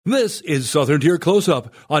This is Southern Tier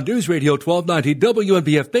Close-Up on News Radio 1290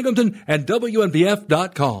 WNBF Binghamton and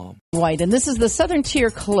WNBF.com. White, and this is the Southern Tier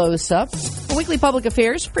Close-Up, a weekly public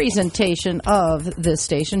affairs presentation of this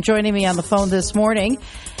station. Joining me on the phone this morning,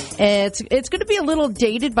 it's going to be a little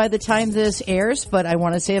dated by the time this airs, but I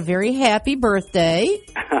want to say a very happy birthday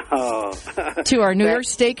to our New York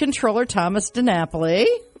State Controller, Thomas DiNapoli.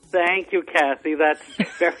 Thank you, Kathy. That's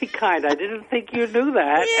very kind. I didn't think you knew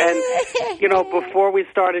that. And, you know, before we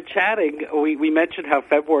started chatting, we mentioned how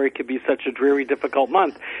February could be such a dreary, difficult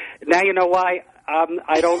month. Now you know why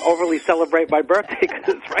I don't overly celebrate my birthday, because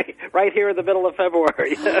it's right here in the middle of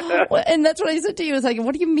February. Well, and that's what I said to you. It's like,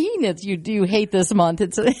 what do you mean do you hate this month?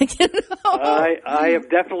 It's I am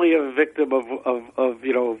definitely a victim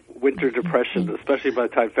of winter depression, especially by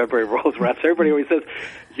the time February rolls around. So everybody always says,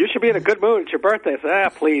 you should be in a good mood. It's your birthday. I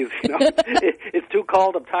say, please. It's too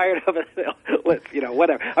cold. I'm tired of it.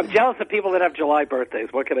 Whatever. I'm jealous of people that have July birthdays.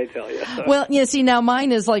 What can I tell you? Well, see, now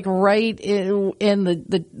mine is like right in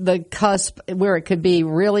the cusp where it could be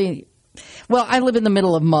really. Well, I live in the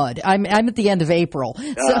middle of mud. I'm at the end of April,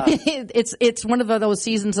 so it's one of those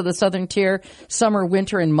seasons of the Southern Tier: summer,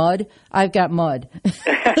 winter, and mud. I've got mud.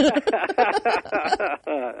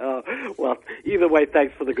 Well, either way,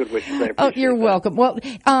 thanks for the good wishes. I appreciate Oh, you're that. welcome. Well,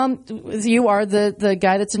 you are the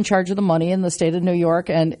guy that's in charge of the money in the state of New York,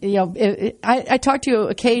 and I talk to you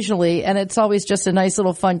occasionally, and it's always just a nice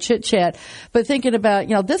little fun chit chat. But thinking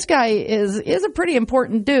about this guy is a pretty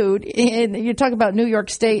important dude, and you talk about New York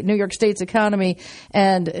State's economy,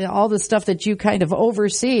 and all the stuff that you kind of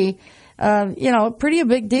oversee. Pretty a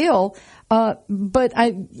big deal. But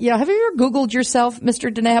have you ever Googled yourself,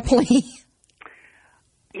 Mr. DiNapoli?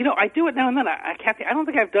 I do it now and then. Kathy, I don't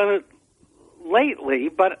think I've done it lately,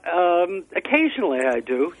 but occasionally I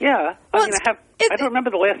do. Yeah. Well, I don't remember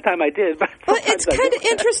the last time I did, but it's kind of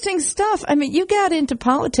interesting stuff. I mean, you got into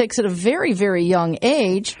politics at a very, very young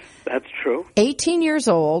age. That's true. 18 years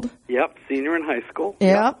old. Yep, senior in high school.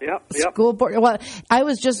 Yep. School board. Well, I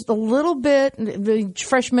was just a little bit the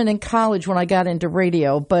freshman in college when I got into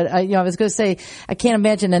radio, but I was going to say I can't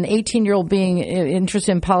imagine an 18-year-old being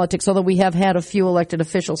interested in politics. Although we have had a few elected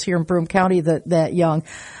officials here in Broome County that young,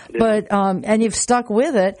 yeah. But and you've stuck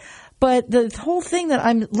with it. But the whole thing that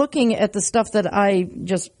I'm looking at the stuff that I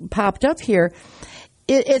just popped up here,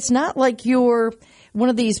 it's not like you're one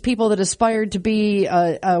of these people that aspired to be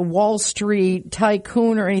a Wall Street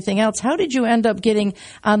tycoon or anything else. How did you end up getting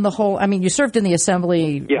on the whole? I mean, you served in the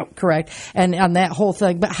assembly, yeah. Correct, and on that whole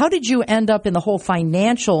thing. But how did you end up in the whole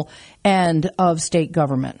financial end of state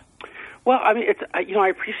government? Well, I mean, I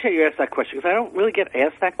appreciate you asked that question, because I don't really get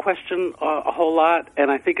asked that question a whole lot, and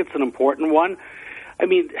I think it's an important one. I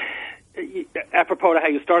mean, apropos to how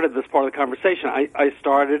you started this part of the conversation, I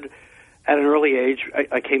started at an early age.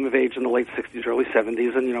 I came of age in the late 60s, early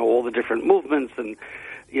 70s, and, all the different movements, and,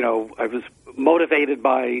 I was motivated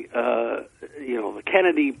by, the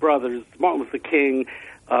Kennedy brothers, Martin Luther King,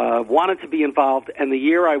 wanted to be involved, and the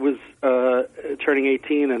year I was turning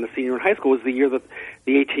 18 and a senior in high school was the year that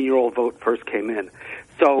the 18-year-old vote first came in.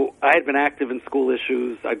 So I had been active in school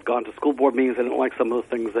issues. I'd gone to school board meetings. I didn't like some of the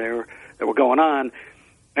things there that were going on.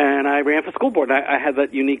 And I ran for school board. I had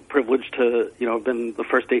that unique privilege to, have been the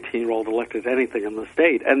first 18-year-old elected to anything in the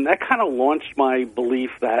state. And that kind of launched my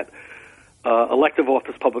belief that elective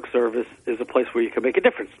office, public service, is a place where you can make a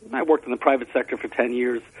difference. I worked in the private sector for 10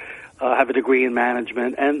 years, have a degree in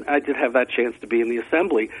management, and I did have that chance to be in the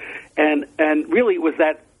assembly. And really it was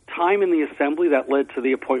that time in the assembly that led to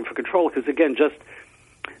the appointment for control, because, again, just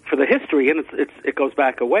for the history, and it goes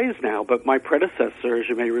back a ways now, but my predecessor, as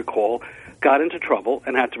you may recall, got into trouble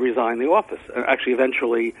and had to resign the office. Actually,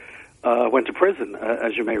 eventually went to prison,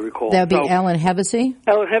 as you may recall. That would be Alan Hevesy?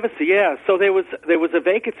 Alan Hevesy, yeah. So there was a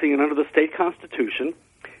vacancy, and under the state constitution,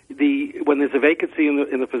 when there's a vacancy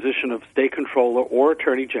in the position of state controller or state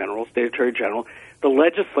attorney general, the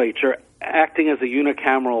legislature, acting as a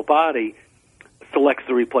unicameral body, selects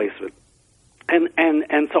the replacement.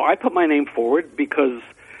 And so I put my name forward because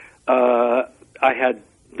I had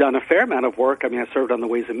done a fair amount of work. I mean, I served on the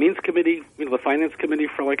Ways and Means Committee, the Finance Committee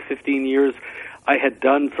for like 15 years. I had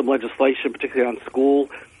done some legislation, particularly on school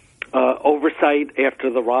oversight after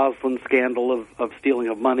the Roslyn scandal of stealing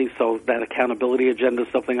of money, so that accountability agenda is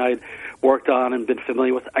something I had worked on and been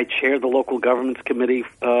familiar with. I chaired the Local Governments Committee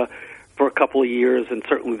for a couple of years, and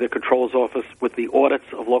certainly the Controller's Office with the audits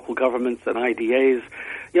of local governments and IDAs.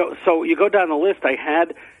 So you go down the list. I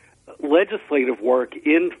had legislative work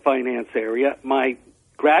in finance area. My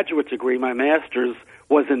graduate degree, my master's,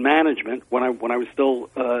 was in management when I was still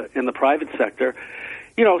in the private sector.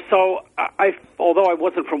 So although I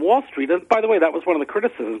wasn't from Wall Street, and by the way, that was one of the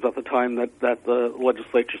criticisms at the time that the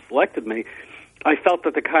legislature selected me, I felt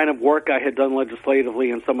that the kind of work I had done legislatively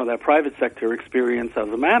and some of that private sector experience as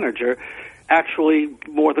a manager actually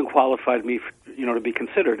more than qualified me, to be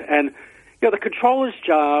considered. And, the controller's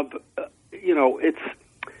job, it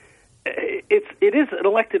is an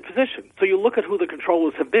elected position. So you look at who the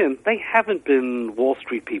controllers have been. They haven't been Wall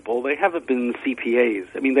Street people. They haven't been CPAs.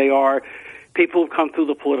 I mean, they are people who've come through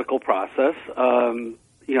the political process. Carl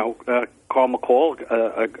McCall,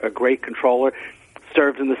 a great controller,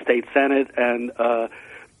 served in the state Senate, and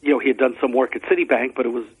he had done some work at Citibank, but it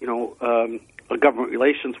was a government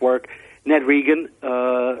relations work. Ned Regan,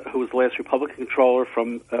 who was the last Republican controller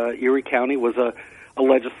from Erie County, was a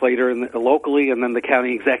legislator locally, and then the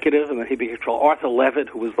county executive, and then he became controller. Arthur Levitt,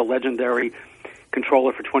 who was the legendary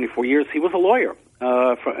controller for 24 years, he was a lawyer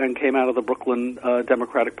and came out of the Brooklyn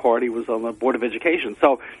Democratic Party, was on the Board of Education.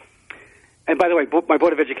 So, and by the way, my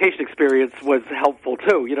Board of Education experience was helpful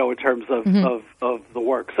too, in terms of the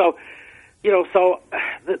work. So,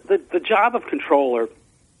 the job of controller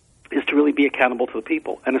is to really be accountable to the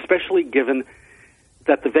people, and especially given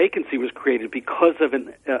that the vacancy was created because of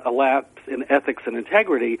a lapse in ethics and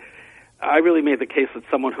integrity, I really made the case that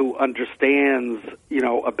someone who understands,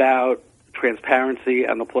 about transparency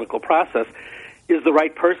and the political process is the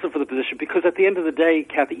right person for the position, because at the end of the day,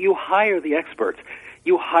 Kathy, you hire the experts.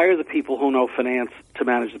 You hire the people who know finance to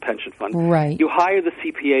manage the pension fund. Right. You hire the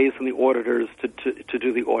CPAs and the auditors to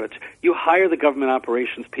do the audits. You hire the government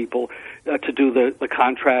operations people to do the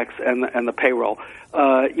contracts and the payroll.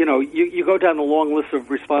 You go down the long list of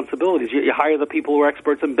responsibilities. You hire the people who are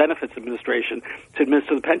experts in benefits administration to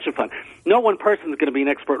administer the pension fund. No one person is going to be an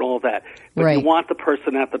expert in all of that. But right. You want the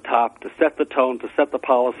person at the top to set the tone, to set the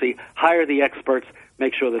policy, hire the experts,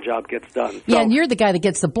 make sure the job gets done. Yeah, and you're the guy that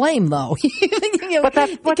gets the blame, though. Because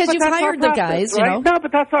you've hired the guys, right? No,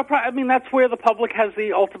 but that's our that's where the public has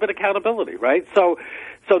the ultimate accountability, right? So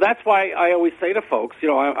that's why I always say to folks,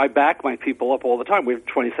 I back my people up all the time. We have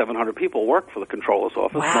 2,700 people work for the controller's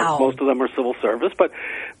office. Wow. Most of them are civil service, but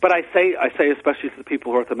I say especially to the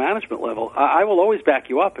people who are at the management level, I will always back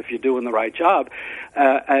you up if you're doing the right job,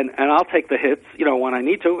 and I'll take the hits, when I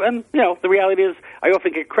need to. And the reality is, I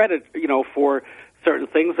often get credit, for certain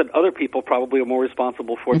things that other people probably are more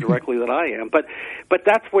responsible for directly than I am. But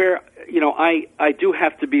that's where, I do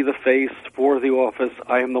have to be the face for the office.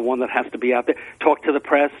 I am the one that has to be out there, talk to the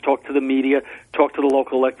press, talk to the media, talk to the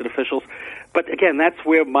local elected officials. But again, that's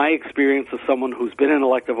where my experience as someone who's been in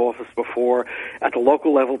elective office before, at the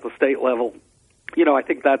local level, the state level, I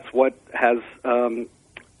think that's what has,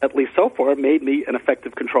 at least so far, made me an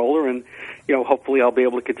effective controller, and hopefully I'll be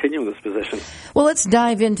able to continue in this position. Well, let's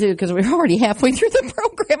dive into, because we're already halfway through the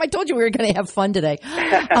program. I told you we were going to have fun today.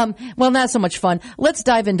 Well, not so much fun. Let's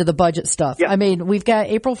dive into the budget stuff. Yeah. I mean, we've got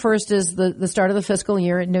April 1st is the start of the fiscal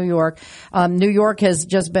year in New York. New York has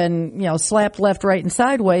just been, slapped left, right, and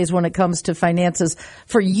sideways when it comes to finances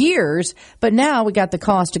for years. But now we got the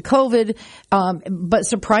cost of COVID. But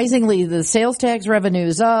surprisingly, the sales tax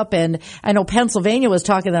revenue's up. And I know Pennsylvania was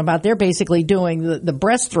talking about they're basically doing the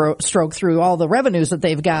breaststroke through all the revenues that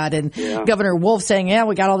they've got, and Governor Wolf saying,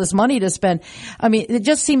 we got all this money to spend. I mean, it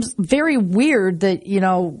just seems very weird that,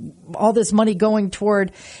 all this money going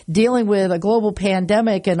toward dealing with a global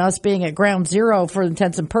pandemic and us being at ground zero for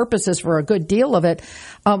intents and purposes for a good deal of it.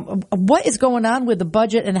 What is going on with the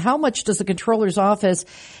budget, and how much does the controller's office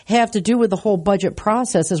have to do with the whole budget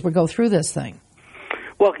process as we go through this thing?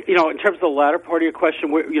 Well, in terms of the latter part of your question,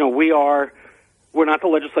 we're not the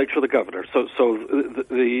legislature or the governor. So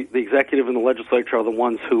the executive and the legislature are the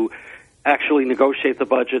ones who actually negotiate the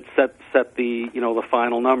budget, set the the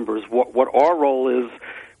final numbers. What our role is,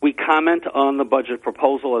 we comment on the budget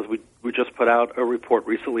proposal, as we just put out a report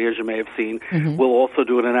recently, as you may have seen. Mm-hmm. We'll also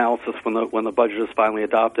do an analysis when the budget is finally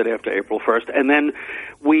adopted after April 1st, and then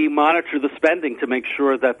we monitor the spending to make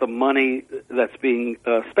sure that the money that's being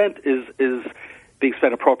spent is being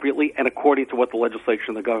spent appropriately and according to what the legislature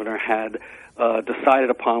and the governor had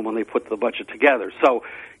decided upon when they put the budget together. So,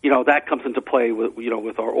 that comes into play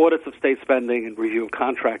with our audits of state spending and review of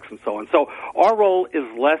contracts and so on. So our role is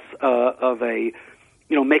less of a,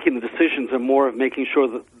 making the decisions and more of making sure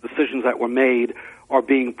that the decisions that were made are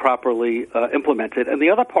being properly implemented. And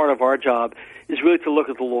the other part of our job is really to look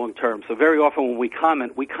at the long term. So very often when we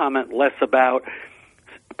comment less about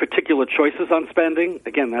particular choices on spending.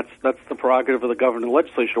 Again, that's the prerogative of the governor and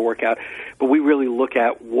legislature to work out, but we really look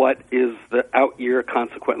at what is the out-year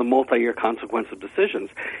consequence, the multi-year consequence of decisions.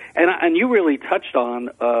 And you really touched on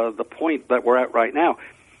the point that we're at right now.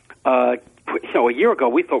 A year ago,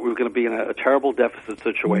 we thought we were going to be in a terrible deficit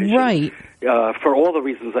situation. Right. For all the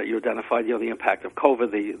reasons that you identified, the impact of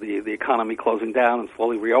COVID, the economy closing down and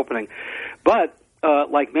slowly reopening. But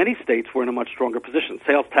like many states, we're in a much stronger position.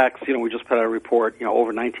 Sales tax, we just put out a report,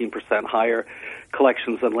 over 19% higher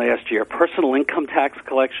collections than last year. Personal income tax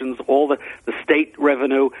collections, all the state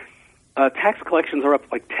revenue, tax collections are up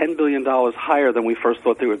like $10 billion higher than we first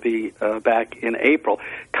thought they would be back in April.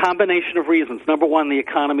 Combination of reasons. Number one, the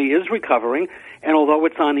economy is recovering, and although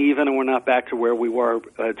it's uneven and we're not back to where we were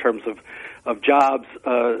in terms of jobs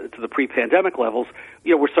to the pre-pandemic levels,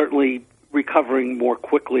 we're certainly recovering more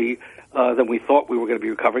quickly than we thought we were going to be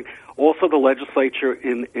recovering. Also, the legislature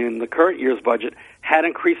in the current year's budget had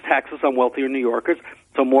increased taxes on wealthier New Yorkers,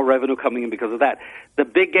 so more revenue coming in because of that. The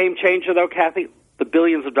big game changer, though, Kathy, the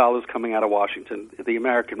billions of dollars coming out of Washington, the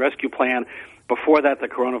American Rescue Plan. Before that, the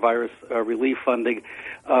coronavirus relief funding.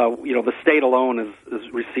 The state alone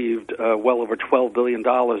has received well over $12 billion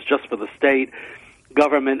just for the state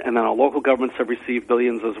government, and then our local governments have received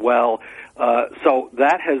billions as well. So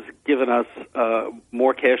that has given us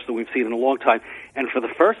more cash than we've seen in a long time. And for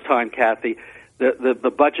the first time, Kathy,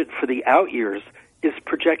 the budget for the out years is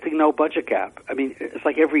projecting no budget gap. I mean, it's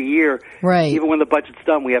like every year, right, even when the budget's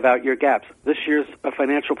done, we have out-year gaps. This year's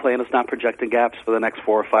financial plan is not projecting gaps for the next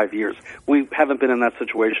 4 or 5 years. We haven't been in that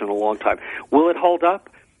situation in a long time. Will it hold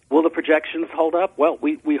up? Will the projections hold up? Well,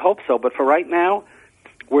 we hope so, but for right now,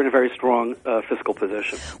 we're in a very strong fiscal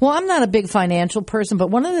position. Well, I'm not a big financial person, but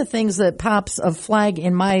one of the things that pops a flag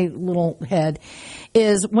in my little head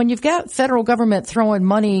is when you've got federal government throwing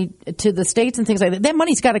money to the states and things like that, that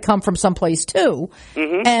money's got to come from someplace too,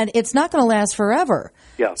 and it's not going to last forever.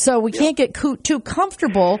 Yeah. So we can't get too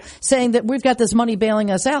comfortable saying that we've got this money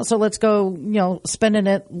bailing us out, so let's go, spending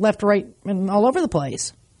it left, right, and all over the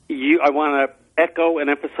place. I want to echo and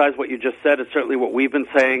emphasize what you just said. It's certainly what we've been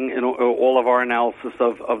saying in all of our analysis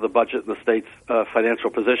of the budget and the state's financial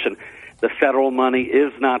position. The federal money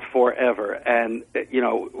is not forever, and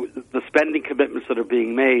the spending commitments that are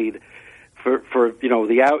being made for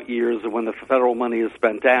the out years when the federal money is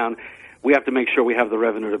spent down, we have to make sure we have the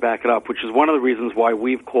revenue to back it up, which is one of the reasons why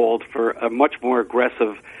we've called for a much more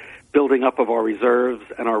aggressive building up of our reserves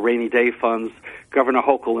and our rainy day funds. Governor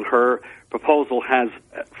Hochul in her proposal has,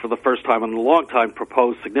 for the first time in a long time,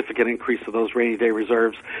 proposed significant increase of those rainy day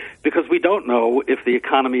reserves because we don't know if the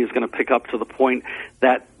economy is going to pick up to the point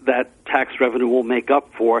that tax revenue will make up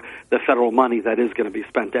for the federal money that is going to be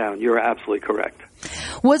spent down. You're absolutely correct.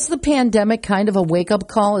 Was the pandemic kind of a wake-up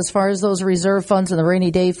call as far as those reserve funds and the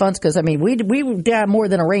rainy day funds? Because, I mean, we got more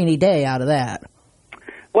than a rainy day out of that.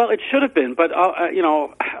 Well, it should have been, but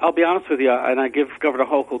I'll be honest with you, and I give Governor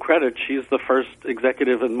Hochul credit. She's the first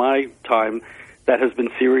executive in my time that has been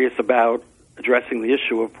serious about addressing the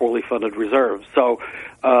issue of poorly funded reserves. So,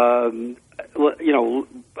 let's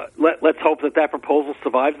hope that proposal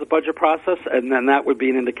survives the budget process, and then that would be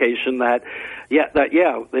an indication that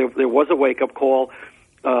there was a wake up call.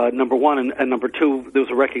 Number one, and number two, there was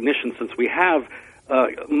a recognition since we have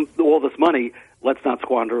all this money. Let's not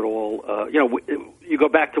squander it all. You go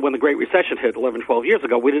back to when the Great Recession hit 11, 12 years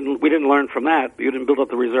ago. We didn't learn from that. We didn't build up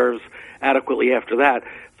the reserves adequately after that.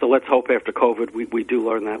 So let's hope after COVID we do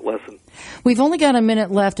learn that lesson. We've only got a minute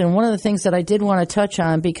left, and one of the things that I did want to touch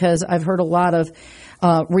on, because I've heard a lot of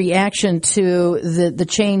reaction to the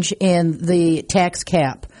change in the tax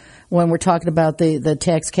cap when we're talking about the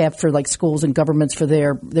tax cap for like schools and governments for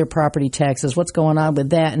their property taxes. What's going on with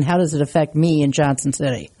that, and how does it affect me in Johnson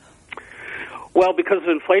City? Well, because of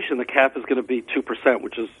inflation, the cap is going to be 2%,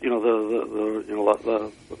 which is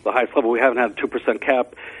the highest level. We haven't had a 2%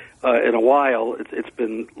 cap in a while. It's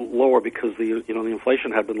been lower because the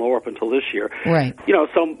inflation had been lower up until this year. Right.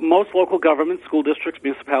 So most local governments, school districts,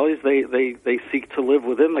 municipalities, they seek to live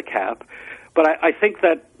within the cap. But I think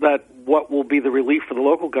that what will be the relief for the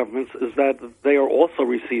local governments is that they are also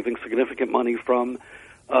receiving significant money from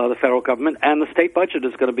the federal government, and the state budget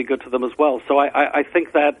is going to be good to them as well. So I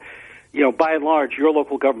think that, by and large, your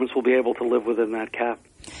local governments will be able to live within that cap.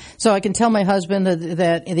 So I can tell my husband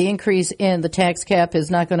that the increase in the tax cap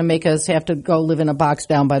is not going to make us have to go live in a box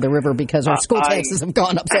down by the river because our school taxes have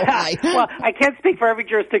gone up so high. Well, I can't speak for every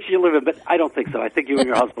jurisdiction you live in, but I don't think so. I think you and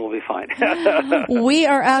your husband will be fine. We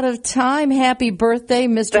are out of time. Happy birthday,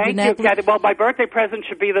 Mr. Thank you, Kathy. Well, my birthday present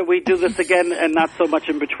should be that we do this again and not so much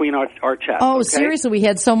in between our chats. Oh, okay? Seriously, we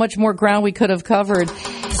had so much more ground we could have covered.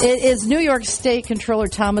 It is New York State Controller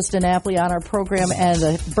Thomas DiNapoli on our program and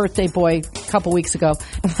the birthday boy a couple weeks ago.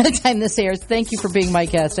 By the time this airs, thank you for being my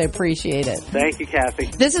guest. I appreciate it. Thank you, Kathy.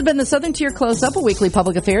 This has been the Southern Tier Close-Up, a weekly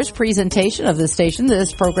public affairs presentation of this station.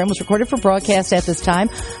 This program was recorded for broadcast at this time.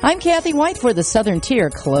 I'm Kathy White for the Southern Tier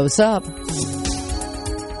Close-Up.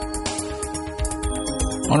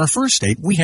 On our first date, we